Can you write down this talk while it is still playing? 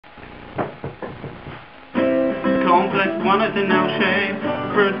complex one is in L shape,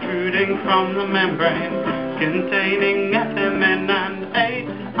 protruding from the membrane, containing FMN and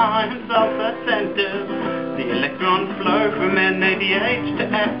 8 iron sulfur centers. The electrons flow from NADH to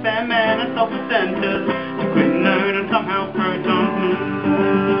FMN and sulfur centers to quinone, and somehow protons move.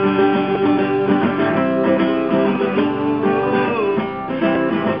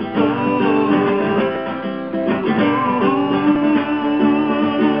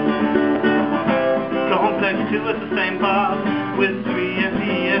 Complex 2 is the same path with 3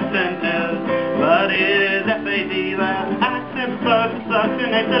 FES centers, but it is FAD that accepts both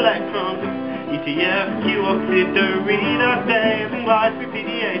succionates electrons. ETF, Q oxidoreductase, and glyce through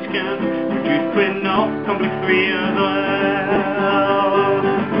PDH can produce quinol, complex 3 as well.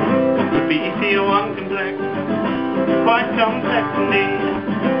 The BCO1 complex, quite complex indeed.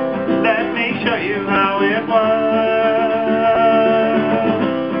 Let me show you how it works.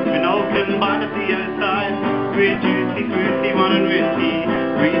 Quinol can bind a CO site, reduce C through C1 and risky,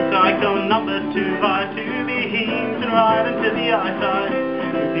 recycle number 2 via 2 beams and right into the I site.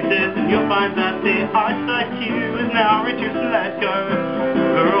 And you'll find that the I side Q is now reduced and let go.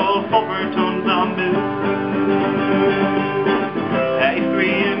 Overall 4 protons are moved. A3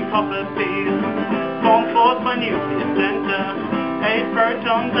 in copper P's form forced by nucleus center. 8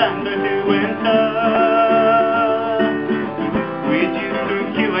 protons and O2 enter. Reduced through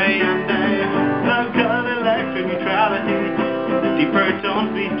QA and A. Local electroneutrality. D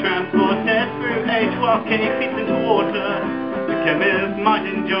protons be transported through H while K feeds into water. Chemists might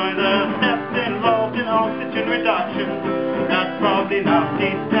enjoy the steps involved in oxygen reduction. That's probably enough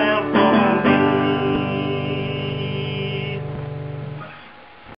detail for